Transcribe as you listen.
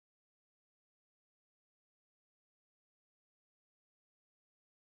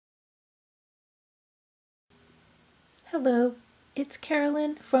Hello, it's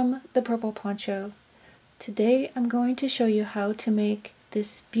Carolyn from the Purple Poncho. Today I'm going to show you how to make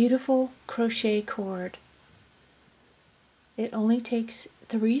this beautiful crochet cord. It only takes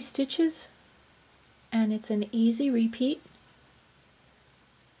 3 stitches and it's an easy repeat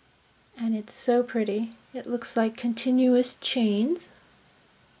and it's so pretty. It looks like continuous chains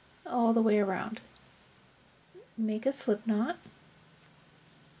all the way around. Make a slip knot.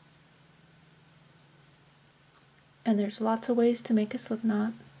 And there's lots of ways to make a slip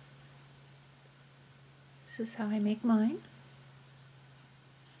knot. This is how I make mine.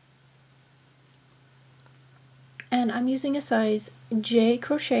 And I'm using a size J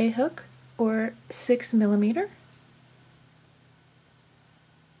crochet hook or 6mm.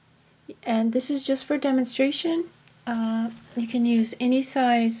 And this is just for demonstration. You can use any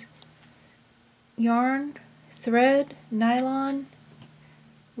size yarn, thread, nylon,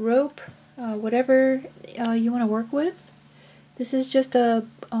 rope, whatever you want to work with. This is just a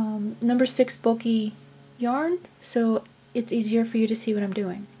number 6 bulky yarn, so it's easier for you to see what I'm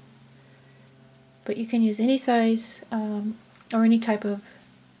doing. But you can use any size or any type of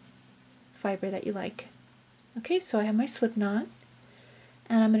fiber that you like. Okay, so I have my slip knot,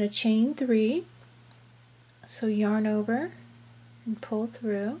 and I'm going to chain 3. So yarn over and pull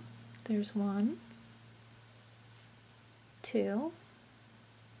through. There's 1, 2,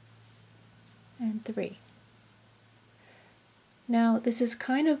 and 3. Now this is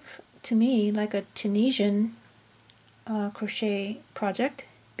kind of, to me, like a Tunisian crochet project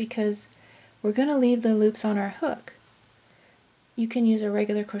because we're going to leave the loops on our hook. You can use a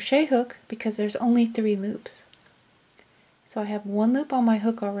regular crochet hook because there's only 3 loops. So I have 1 loop on my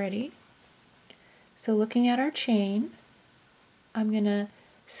hook already. So looking at our chain, I'm going to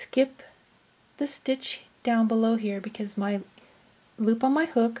skip the stitch down below here because my loop on my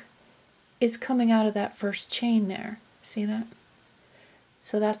hook is coming out of that first chain there. See that?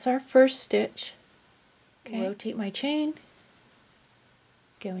 So that's our first stitch. Okay. Rotate my chain,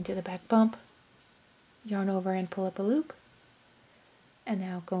 go into the back bump, yarn over and pull up a loop, and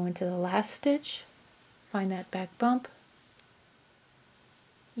now go into the last stitch, find that back bump,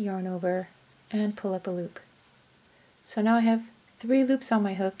 yarn over and pull up a loop. So now I have 3 loops on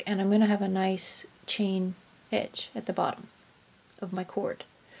my hook, and I'm going to have a nice chain edge at the bottom of my cord.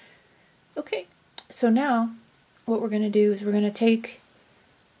 Okay, so now what we're going to do is we're going to take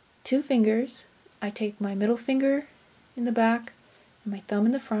 2 fingers. I take my middle finger in the back and my thumb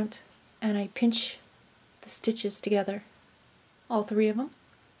in the front, and I pinch the stitches together, all 3 of them,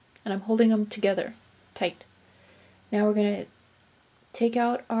 and I'm holding them together tight. Now we're going to take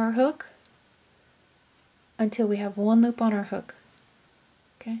out our hook until we have 1 loop on our hook.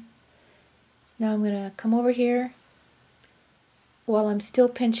 Okay. Now I'm going to come over here while I'm still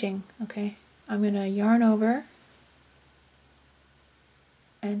pinching. Okay. I'm going to yarn over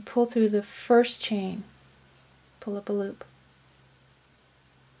and pull through the first chain. Pull up a loop.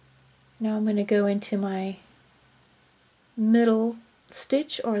 Now I'm going to go into my middle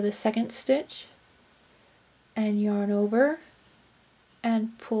stitch or the second stitch and yarn over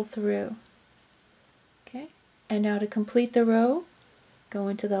and pull through. Okay, and now to complete the row, go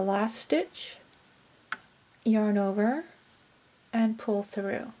into the last stitch, yarn over and pull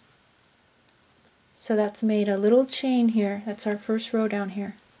through. So that's made a little chain here. That's our first row down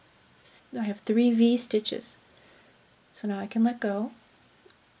here. I have 3 V stitches. So now I can let go.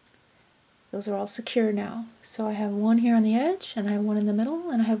 Those are all secure now. So I have 1 here on the edge, and I have 1 in the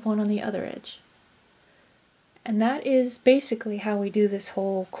middle, and I have 1 on the other edge. And that is basically how we do this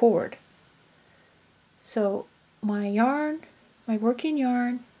whole cord. So my yarn, my working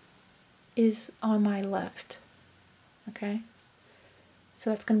yarn, is on my left. Okay? So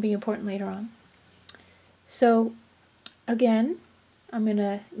that's going to be important later on. So again, I'm going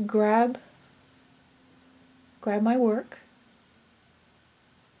to grab my work,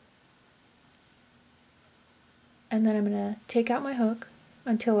 and then I'm going to take out my hook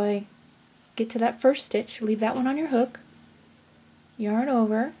until I get to that first stitch. Leave that one on your hook, yarn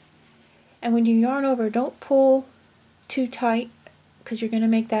over, and when you yarn over, don't pull too tight because you're going to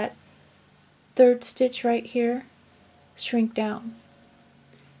make that 3rd stitch right here shrink down.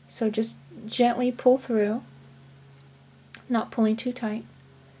 So just gently pull through, not pulling too tight.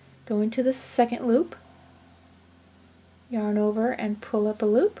 Go into the second loop, yarn over and pull up a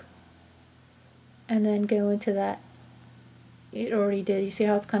loop, and then go into that. It already did. You see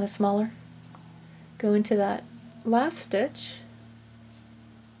how it's kind of smaller? Go into that last stitch.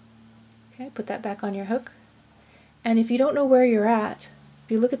 Okay, put that back on your hook. And if you don't know where you're at,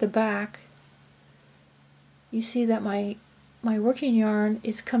 if you look at the back, you see that my working yarn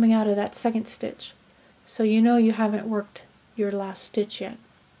is coming out of that second stitch. So you know you haven't worked your last stitch yet.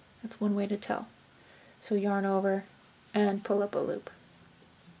 That's one way to tell. So yarn over and pull up a loop.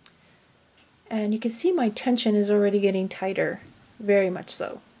 And you can see my tension is already getting tighter, very much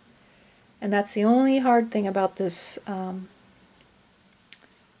so. And that's the only hard thing about this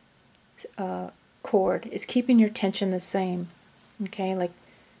cord, is keeping your tension the same. Okay, like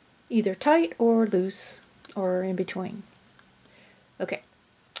either tight or loose or in between. Okay,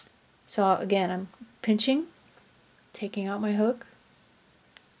 so again, I'm pinching, taking out my hook,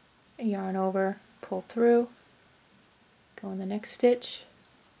 yarn over, pull through, go in the next stitch,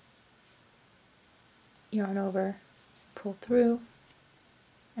 yarn over, pull through,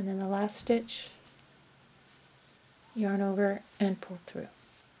 and then the last stitch, yarn over and pull through.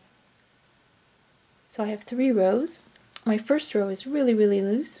 So I have 3 rows. My first row is really, really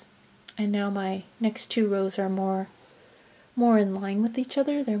loose, and now my next 2 rows are more in line with each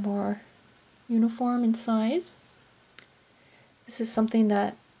other. They're more uniform in size. This is something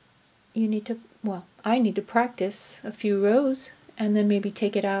that you need to, well, I need to practice a few rows and then maybe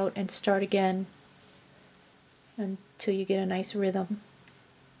take it out and start again until you get a nice rhythm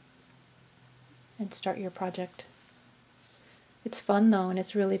and start your project. It's fun though, and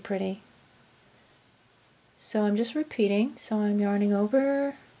it's really pretty. So I'm just repeating. So I'm yarning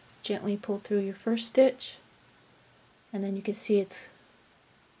over, gently pull through your first stitch, and then you can see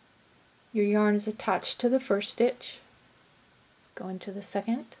your yarn is attached to the first stitch. Go into the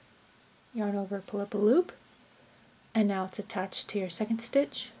second, yarn over, pull up a loop, and now it's attached to your second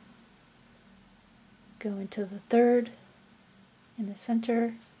stitch. Go into the third, in the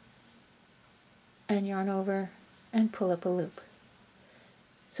center, and yarn over and pull up a loop.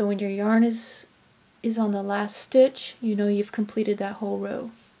 So when your yarn is on the last stitch, you know you've completed that whole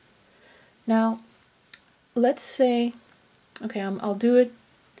row. Now, let's say, okay, I'll do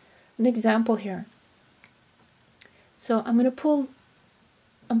an example here. So I'm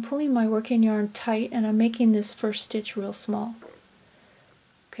pulling my working yarn tight, and I'm making this first stitch real small.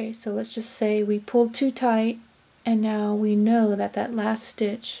 Okay, so let's just say we pulled too tight, and now we know that that last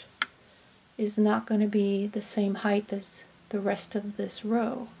stitch is not going to be the same height as the rest of this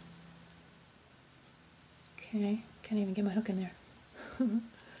row. Okay, can't even get my hook in there.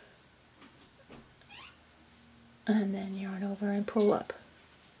 And then yarn over and pull up.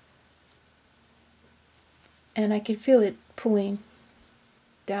 And I can feel it pulling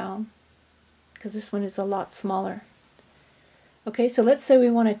down because this one is a lot smaller. Okay, so let's say we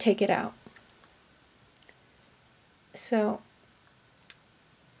want to take it out. So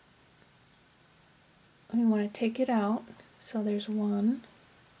we want to take it out. So there's 1,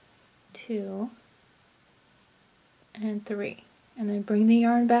 2, and 3. And then bring the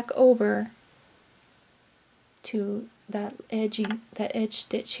yarn back over to that edge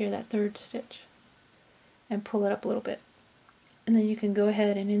stitch here, that third stitch, and pull it up a little bit. And then you can go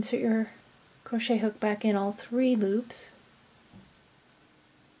ahead and insert your crochet hook back in all 3 loops,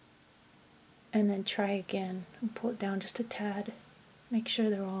 and then try again and pull it down just a tad. Make sure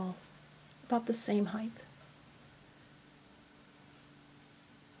they're all about the same height.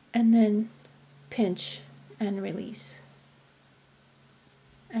 And then pinch and release.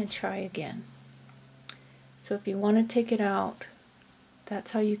 And try again. So if you want to take it out,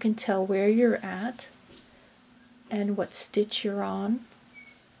 that's how you can tell where you're at and what stitch you're on,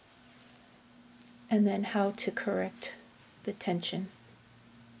 and then how to correct the tension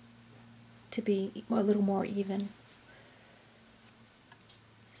to be a little more even.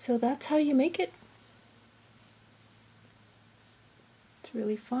 So that's how you make it. It's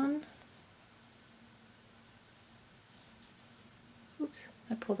really fun. Oops,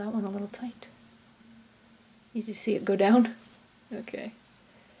 I pulled that one a little tight. You just see it go down? Okay.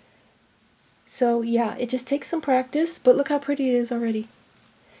 So yeah, it just takes some practice, but look how pretty it is already.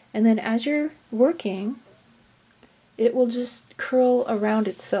 And then as you're working, it will just curl around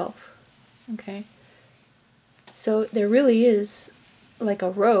itself. Okay. So there really is like a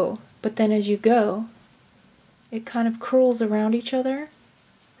row, but then as you go, it kind of curls around each other,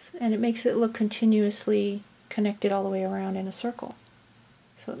 and it makes it look continuously connected all the way around in a circle.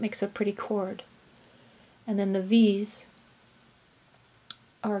 So it makes a pretty cord. And then the V's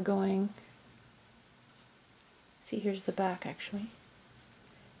are going, see, here's the back actually,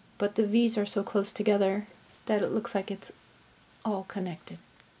 but the V's are so close together that it looks like it's all connected.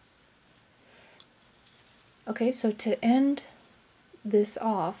 Okay, so to end this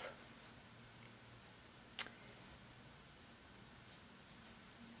off,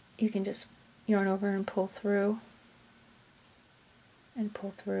 you can just yarn over and pull through, and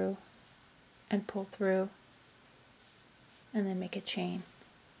pull through, and pull through, and then make a chain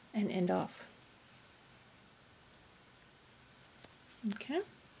and end off. Okay.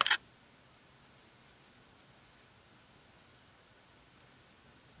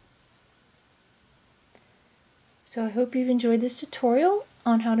 So I hope you've enjoyed this tutorial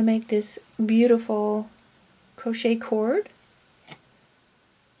on how to make this beautiful crochet cord.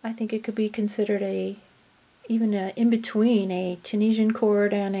 I think it could be considered even in between a Tunisian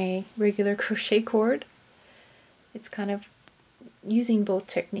cord and a regular crochet cord. It's kind of using both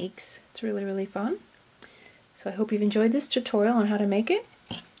techniques. It's really, really fun. So I hope you've enjoyed this tutorial on how to make it,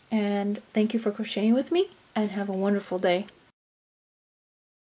 and thank you for crocheting with me, and have a wonderful day.